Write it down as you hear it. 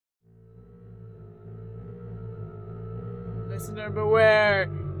listener beware.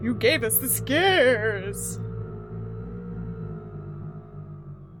 You gave us the scares.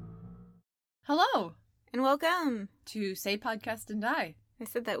 Hello, And welcome. to Say Podcast and Die. I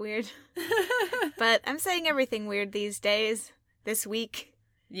said that weird. But I'm saying everything weird these days. This week.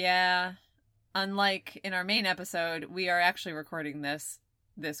 Yeah, unlike in our main episode, we are actually recording this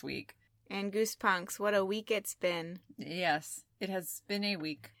week. And Goosepunks, what a week it's been. Yes, it has been a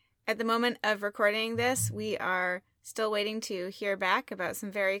week. At the moment of recording this, we are still waiting to hear back about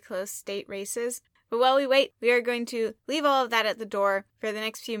some very close state races. But while we wait, we are going to leave all of that at the door for the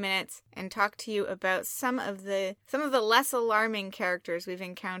next few minutes and talk to you about some of the less alarming characters we've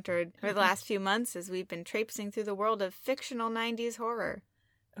encountered over the last few months as we've been traipsing through the world of fictional 90s horror.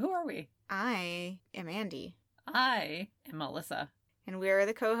 Who are we? I am Andy. I am Melissa, And we're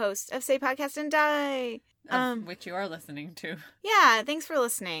the co-hosts of Say Podcast and Die. of which you are listening to. Yeah, thanks for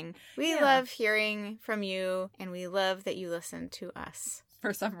listening. We Yeah. love hearing from you, and we love that you listen to us.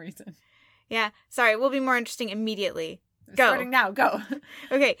 For some reason. Yeah, sorry, we'll be more interesting immediately. Go. Starting now, go.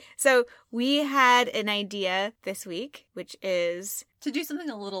 Okay, so we had an idea this week, which is, To do something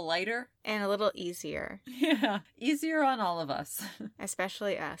a little lighter. and a little easier, Yeah, easier on all of us.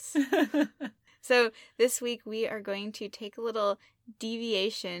 especially us. So this week we are going to take a little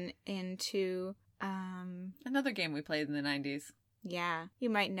deviation into, Another game we played in the 90s. yeah, you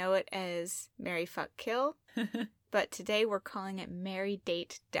might know it as Marry, Fuck, Kill. But today we're calling it Marry,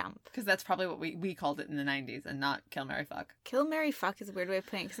 Date, Dump. Because that's probably what we called it in the 90s and not Kill, Marry, Fuck. Kill, Marry, Fuck is a weird way of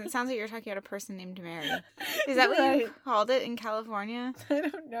putting it because it sounds like you're talking about a person named Mary. Is that what you Right. called it in California? I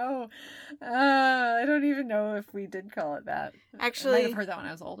don't know. I don't even know if we did call it that. I Actually, might have heard that when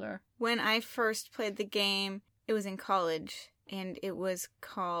I was older. when I first played the game, it was in college and it was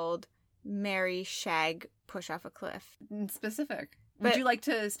called Marry, Shag, Push Off a Cliff. Specific. But- Would you like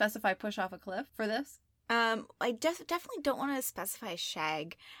to specify push off a cliff for this? I definitely don't want to specify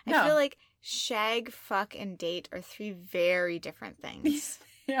shag. I No. feel like shag, fuck, and date are three very different things.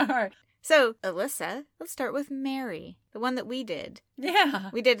 Yeah. So, Alyssa, let's start with Mary, the one that we did. Yeah.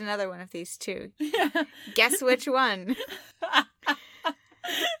 We did another one of these too. Yeah. Guess which one?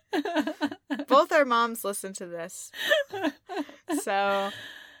 Both our moms listen to this. So,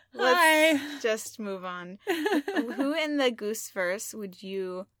 let's Hi. just move on. Who in the Goose verse would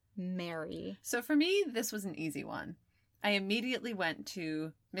you marry? So for me, this was an easy one. I immediately went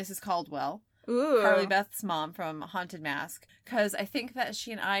to Mrs. Caldwell, Ooh. Carly Beth's mom from Haunted Mask, because I think that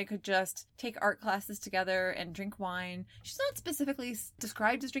she and I could just take art classes together and drink wine. She's not specifically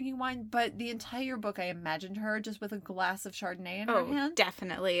described as drinking wine, but the entire book I imagined her just with a glass of Chardonnay in her hand.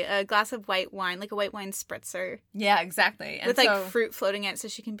 Definitely. A glass of white wine, like a white wine spritzer. Yeah, exactly. And with like so... fruit floating in it so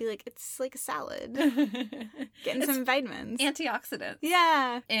she can be like, it's like a salad. Getting It's some vitamins. antioxidants.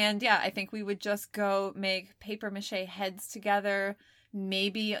 Yeah. And yeah, I think we would just go make paper mache heads together,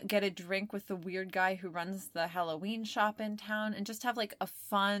 maybe get a drink with the weird guy who runs the Halloween shop in town, and just have like a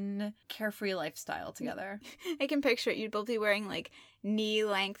fun, carefree lifestyle together. I can picture it. You'd both be wearing like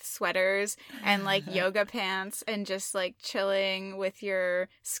knee-length sweaters and like yoga pants and just like chilling with your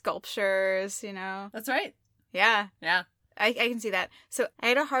sculptures, you know? That's right. Yeah. Yeah. I can see that. So I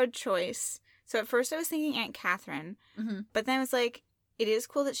had a hard choice. So at first I was thinking Aunt Catherine, Mm-hmm. but then I was like, it is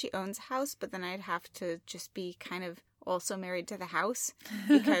cool that she owns a house, but then I'd have to just be kind of also married to the house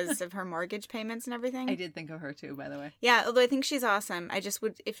because of her mortgage payments and everything. I did think of her too, by the way. Yeah, although I think she's awesome. I just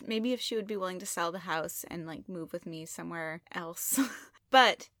would, if she would be willing to sell the house and like move with me somewhere else.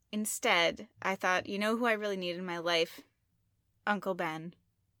 But instead, I thought, you know who I really need in my life? Uncle Ben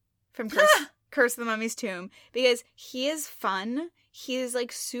from Curse of the Mummy's Tomb, because he is fun. He is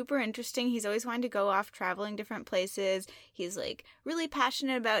like super interesting. He's always wanting to go off traveling different places. He's like really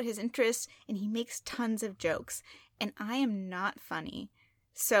passionate about his interests and he makes tons of jokes. And I am not funny.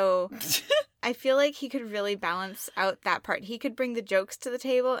 So I feel like he could really balance out that part. He could bring the jokes to the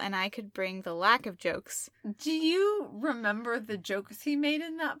table and I could bring the lack of jokes. Do you remember the jokes he made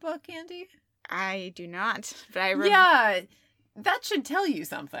in that book, Andy? I do not, but Yeah, that should tell you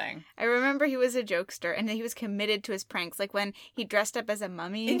something. I remember he was a jokester and he was committed to his pranks. Like when he dressed up as a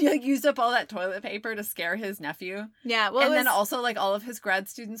mummy. And he like used up all that toilet paper to scare his nephew. Yeah, well, And then also like all of his grad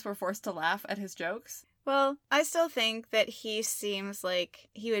students were forced to laugh at his jokes. Well, I still think that he seems like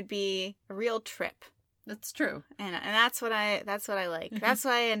he would be a real trip. That's true. And that's what I like. That's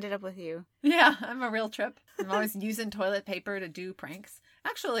why I ended up with you. Yeah, I'm a real trip. I'm always using toilet paper to do pranks.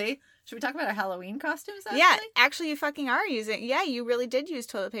 Actually, should we talk about our Halloween costumes? Yeah, actually you fucking are using. Yeah, you really did use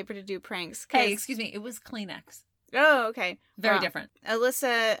toilet paper to do pranks. Hey, excuse me. It was Kleenex. Oh, okay. Very Wow. different.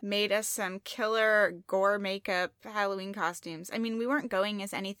 Alyssa made us some killer gore makeup Halloween costumes. I mean, we weren't going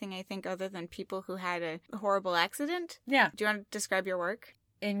as anything, I think, other than people who had a horrible accident. Yeah. Do you want to describe your work?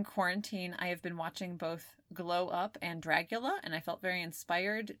 In quarantine, I have been watching both Glow Up and Dragula, and I felt very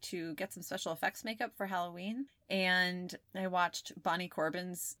inspired to get some special effects makeup for Halloween. And I watched Bonnie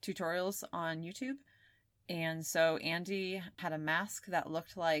Corbin's tutorials on YouTube. And so Andy had a mask that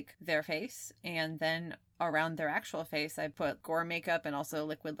looked like their face, and then around their actual face, I put gore makeup and also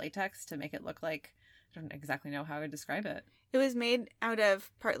liquid latex to make it look like, I don't exactly know how I would describe it. It was made out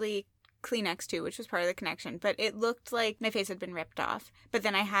of partly Kleenex too, which was part of the connection, but it looked like my face had been ripped off. But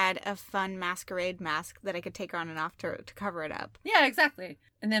then I had a fun masquerade mask that I could take on and off to cover it up. Yeah, exactly.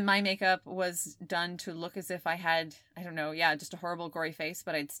 And then my makeup was done to look as if I had, I don't know, just a horrible gory face,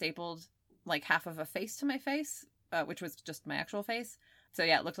 but I'd stapled like half of a face to my face, which was just my actual face. So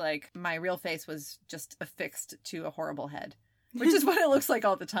yeah, it looked like my real face was just affixed to a horrible head, which is what it looks like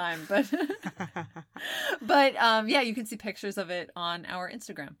all the time. But yeah, you can see pictures of it on our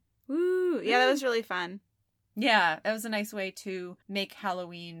Instagram. Woo! Yeah, that was really fun. Yeah, it was a nice way to make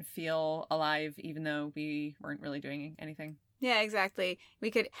Halloween feel alive, even though we weren't really doing anything. Yeah, exactly.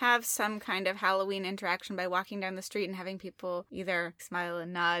 We could have some kind of Halloween interaction by walking down the street and having people either smile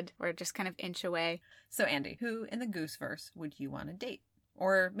and nod or just kind of inch away. So Andy, who in the Gooseverse would you want to date?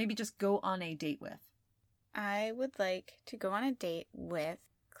 Or maybe just go on a date with? I would like to go on a date with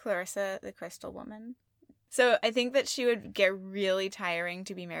Clarissa the Crystal Woman. So I think that she would get really tiring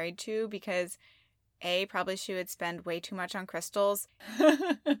to be married to because probably she would spend way too much on crystals.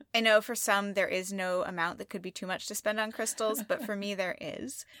 I know for some there is no amount that could be too much to spend on crystals, but for me there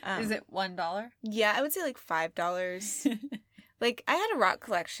is. Is it $1? Yeah, I would say like $5. Like, I had a rock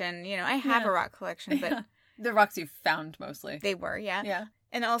collection, I have a rock collection, but... The rocks you found mostly. They were, yeah. Yeah.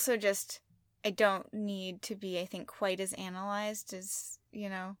 And also just, I don't need to be, I think, quite as analyzed as,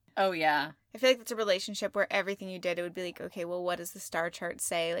 Oh, yeah. I feel like it's a relationship where everything you did, it would be like, okay, well, what does the star chart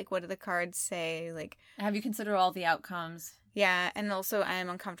say? Like, what do the cards say? Like, have you considered all the outcomes? Yeah, and also I'm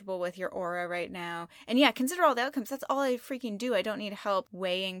uncomfortable with your aura right now. And yeah, consider all the outcomes. That's all I freaking do. I don't need help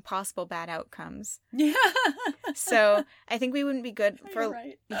weighing possible bad outcomes. Yeah. So I think we wouldn't be good for... You're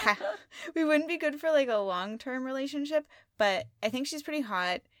right. Yeah, we wouldn't be good for like a long-term relationship, but I think she's pretty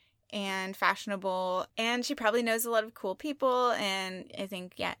hot and fashionable, and she probably knows a lot of cool people, and I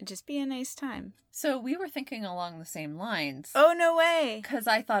think, yeah, it'd just be a nice time. So we were thinking along the same lines. Oh, no way! Because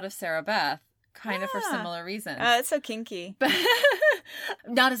I thought of Sarah Beth, kind of for similar reasons. Oh, it's so kinky. But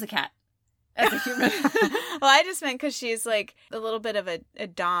not as a cat. As a human. Well, I just meant because she's like a little bit of a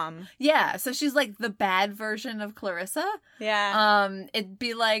dom. Yeah, so she's like the bad version of Clarissa. Yeah. It'd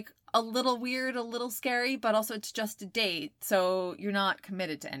be like a little weird, a little scary, but also it's just a date, so you're not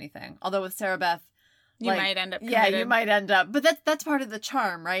committed to anything. Although with Sarah Beth, you might end up committed. Yeah, you might end up. But that's part of the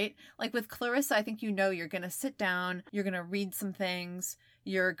charm, right? Like with Clarissa, I think you're going to sit down, you're going to read some things,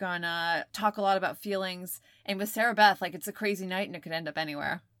 you're going to talk a lot about feelings. And with Sarah Beth, like it's a crazy night and it could end up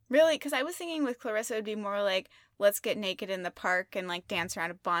anywhere. Really? Because I was thinking with Clarissa, it would be more like, let's get naked in the park and like dance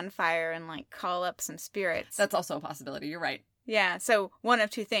around a bonfire and like call up some spirits. That's also a possibility. You're right. Yeah, so one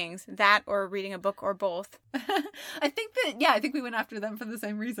of two things, that or reading a book or both. I think we went after them for the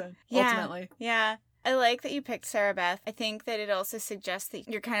same reason, ultimately. Yeah. I like that you picked Sarah Beth. I think that it also suggests that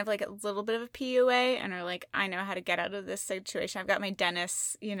you're kind of like a little bit of a PUA and are like, I know how to get out of this situation. I've got my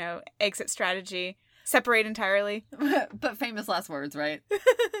Dennis, exit strategy. Separate entirely. But famous last words, right?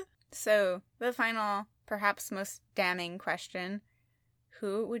 So, the final, perhaps most damning question.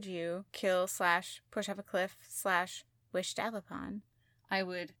 Who would you kill / push off a cliff / wish death upon? I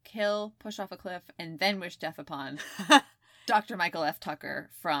would kill, push off a cliff, and then wish death upon Dr. Michael F. Tucker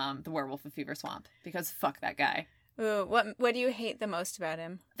from The Werewolf of Fever Swamp. Because fuck that guy. Ooh, what do you hate the most about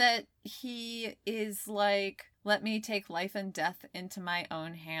him? That he is like, let me take life and death into my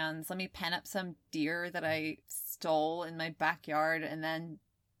own hands. Let me pen up some deer that I stole in my backyard and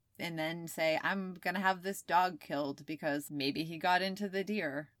then say, I'm going to have this dog killed because maybe he got into the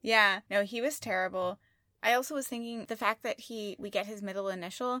deer. Yeah, no, he was terrible. I also was thinking the fact that we get his middle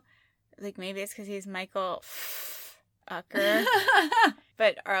initial, like maybe it's because he's Michael Ucker.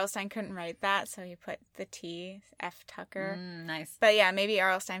 But Arlstein couldn't write that, so he put the T, F Tucker. Nice. But yeah, maybe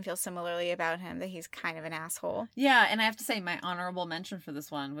Arlstein feels similarly about him, that he's kind of an asshole. Yeah, and I have to say, my honorable mention for this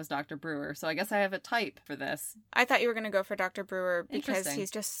one was Dr. Brewer, so I guess I have a type for this. I thought you were going to go for Dr. Brewer because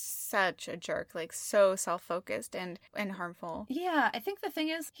he's just such a jerk, like so self-focused and harmful. Yeah, I think the thing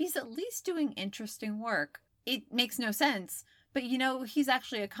is, he's at least doing interesting work. It makes no sense. But, he's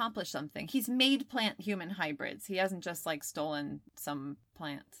actually accomplished something. He's made plant-human hybrids. He hasn't just, stolen some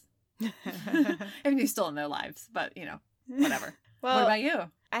plants. I mean, he's still in their lives, but, whatever. Well, What about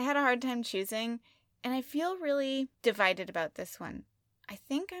you? I had a hard time choosing, and I feel really divided about this one. I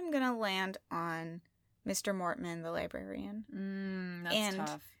think I'm going to land on Mr. Mortman, the librarian. That's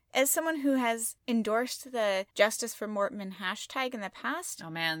tough. As someone who has endorsed the Justice for Mortman hashtag in the past... Oh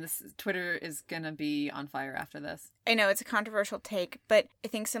man, Twitter is gonna be on fire after this. I know, it's a controversial take, but I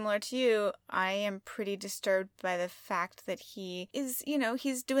think similar to you, I am pretty disturbed by the fact that he is,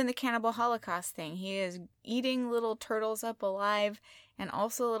 he's doing the cannibal holocaust thing. He is eating little turtles up alive and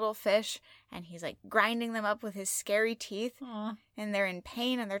also little fish, and he's like grinding them up with his scary teeth. Aww. And they're in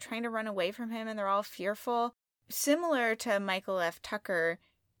pain and they're trying to run away from him and they're all fearful. Similar to Michael F. Tucker,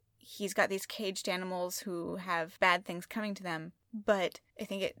 he's got these caged animals who have bad things coming to them. But I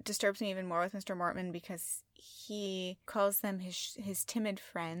think it disturbs me even more with Mr. Mortman because he calls them his timid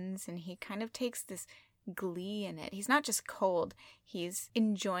friends, and he kind of takes this glee in it. He's not just cold, he's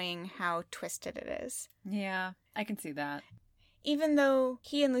enjoying how twisted it is. Yeah, I can see that. Even though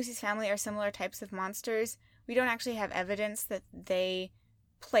he and Lucy's family are similar types of monsters, we don't actually have evidence that they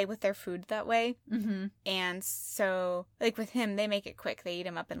play with their food that way. Mm-hmm. And so, like with him, they make it quick. They eat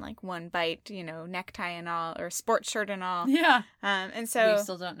him up in like one bite, necktie and all, or sports shirt and all. Yeah. And so... We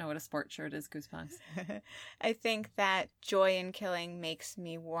still don't know what a sports shirt is, Goosebumps. I think that joy in killing makes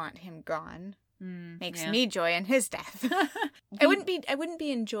me want him gone. Makes yeah. me joy in his death. I wouldn't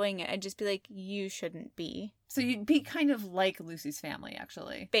be enjoying it. I'd just be like, you shouldn't be. So you'd be kind of like Lucy's family,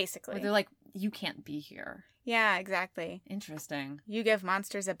 actually. Basically. Where they're like, you can't be here. Yeah, exactly. Interesting. You give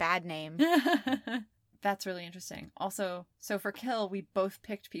monsters a bad name. That's really interesting. Also, so for kill, we both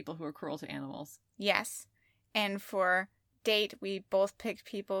picked people who are cruel to animals. Yes. And for date, we both picked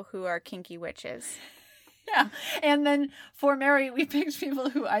people who are kinky witches. Yeah. And then for Mary, we picked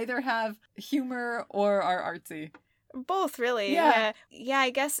people who either have humor or are artsy. Both, really. Yeah. Yeah, I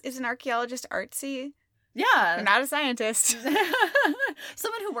guess, is an archaeologist artsy? Yeah. I'm not a scientist.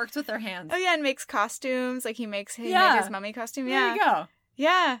 Someone who works with their hands. Oh, yeah, and makes costumes. Like, he made his mummy costume. Yeah. There you go.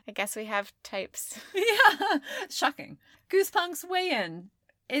 Yeah. I guess we have types. Yeah. Shocking. Goosepunks, weigh in.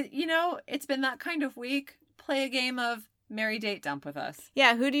 It's been that kind of week. Play a game of Mary Date Dump with us.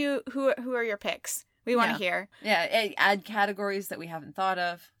 Yeah, who are your picks? We want to hear. Yeah, add categories that we haven't thought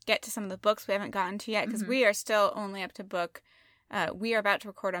of. Get to some of the books we haven't gotten to yet, because we are still only up to book... we are about to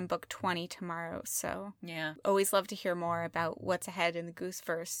record on book 20 tomorrow, so... Yeah. Always love to hear more about what's ahead in the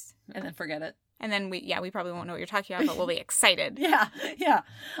Gooseverse. And then forget it. And then we probably won't know what you're talking about, but we'll be excited. Yeah.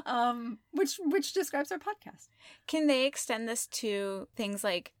 Which describes our podcast. Can they extend this to things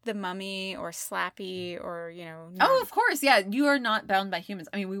like The Mummy or Slappy or, Oh, of course. Yeah. You are not bound by humans.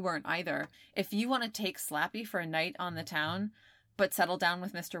 I mean, we weren't either. If you want to take Slappy for a night on the town, but settle down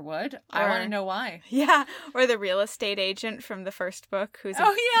with Mr. Wood, I want to know why. Yeah. Or the real estate agent from the first book who's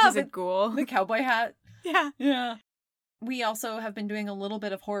a ghoul. The cowboy hat. Yeah. Yeah. We also have been doing a little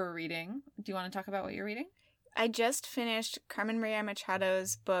bit of horror reading. Do you want to talk about what you're reading? I just finished Carmen Maria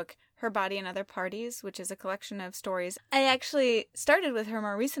Machado's book, Her Body and Other Parties, which is a collection of stories. I actually started with her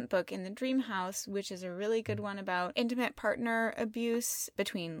more recent book, In the Dream House, which is a really good one about intimate partner abuse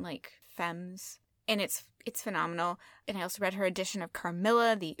between, femmes. And it's phenomenal. And I also read her edition of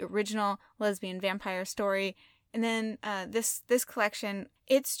Carmilla, the original lesbian vampire story. And then this collection,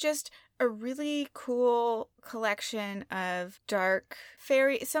 it's just a really cool collection of dark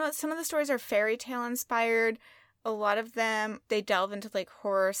fairy... Some of the stories are fairy tale inspired. A lot of them, they delve into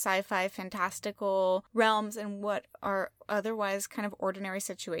horror, sci-fi, fantastical realms and what are otherwise kind of ordinary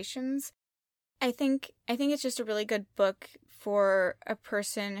situations. I think it's just a really good book for a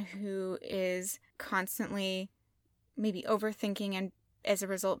person who is constantly maybe overthinking and as a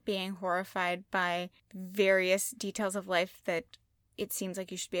result being horrified by various details of life that it seems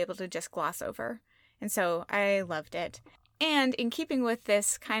like you should be able to just gloss over. And so I loved it. And in keeping with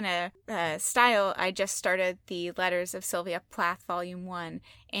this kind of style, I just started the Letters of Sylvia Plath Volume 1,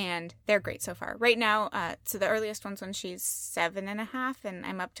 and they're great so far. Right now, so the earliest one's when she's 7.5, and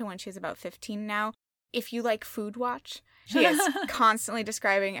I'm up to when she's about 15 now. If you like Food Watch, she is constantly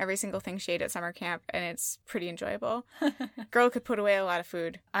describing every single thing she ate at summer camp, and it's pretty enjoyable. Girl could put away a lot of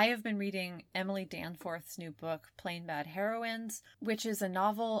food. I have been reading Emily Danforth's new book, Plain Bad Heroines, which is a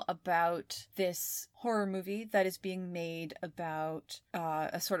novel about this horror movie that is being made about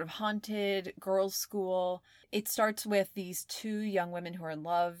a sort of haunted girls' school. It starts with these two young women who are in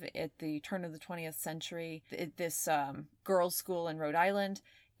love at the turn of the 20th century at this girls' school in Rhode Island,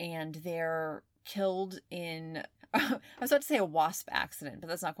 and they're killed in... I was about to say a wasp accident, but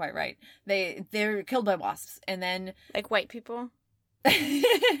that's not quite right. They're killed by wasps, and then... Like white people?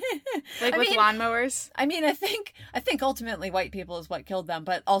 Like I with mean, lawnmowers? I mean, I think ultimately white people is what killed them,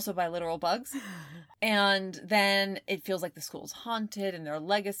 but also by literal bugs. And then it feels like the school's haunted and their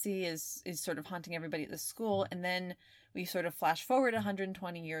legacy is sort of haunting everybody at the school. And then we sort of flash forward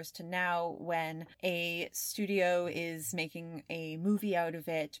 120 years to now when a studio is making a movie out of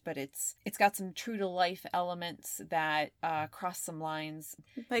it, but it's got some true to life elements that cross some lines.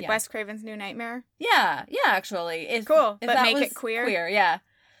 Like Yeah. Wes Craven's New Nightmare? Yeah, actually. Cool, if but that make was it queer? Queer, yeah.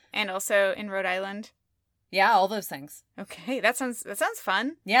 And also in Rhode Island? Yeah, all those things. Okay, that sounds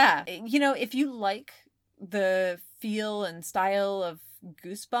fun. Yeah. You know, if you like the feel and style of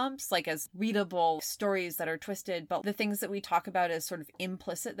Goosebumps, like as readable stories that are twisted, but the things that we talk about as sort of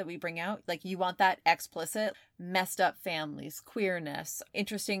implicit that we bring out, like you want that explicit, messed up families, queerness,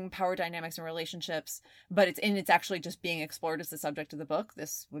 interesting power dynamics and relationships, but it's actually just being explored as the subject of the book,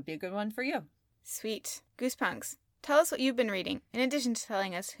 this would be a good one for you. Sweet. Goosepunks. Tell us what you've been reading. In addition to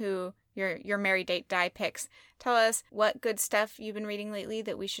telling us who your Merry Date Die picks, tell us what good stuff you've been reading lately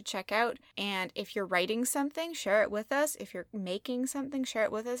that we should check out. And if you're writing something, share it with us. If you're making something, share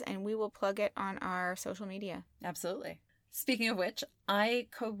it with us, and we will plug it on our social media. Absolutely. Speaking of which, I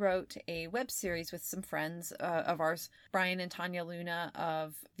co-wrote a web series with some friends of ours, Brian and Tanya Luna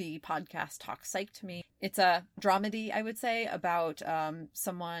of the podcast Talk Psych to Me. It's a dramedy, I would say, about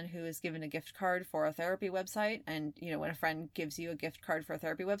someone who is given a gift card for a therapy website. And, you know, when a friend gives you a gift card for a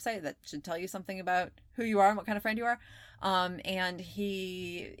therapy website, that should tell you something about who you are and what kind of friend you are. And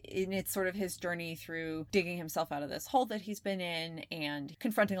it's sort of his journey through digging himself out of this hole that he's been in and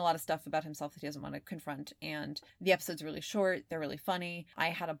confronting a lot of stuff about himself that he doesn't want to confront. And the episodes are really short. They're really funny. I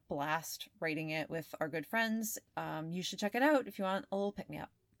had a blast writing it with our good friends. You should check it out if you want a little pick-me-up.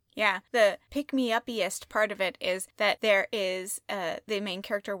 Yeah, the pick-me-uppiest part of it is that there is, the main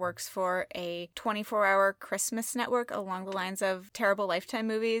character works for a 24-hour Christmas network along the lines of terrible Lifetime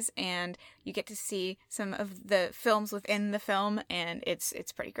movies, and you get to see some of the films within the film, and it's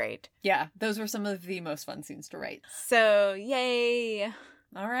pretty great. Yeah, those were some of the most fun scenes to write. So, yay!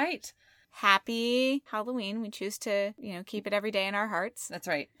 All right. Happy Halloween. We choose to, keep it every day in our hearts. That's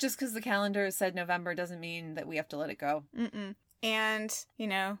right. Just because the calendar said November doesn't mean that we have to let it go. Mm-mm. And,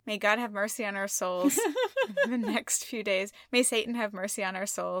 may God have mercy on our souls in the next few days. May Satan have mercy on our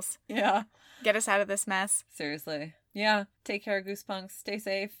souls. Yeah. Get us out of this mess. Seriously. Yeah. Take care, Goosepunks. Stay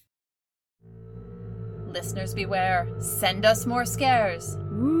safe. Listeners beware. Send us more scares.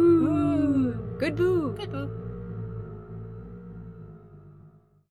 Woo! Good boo. Good boo.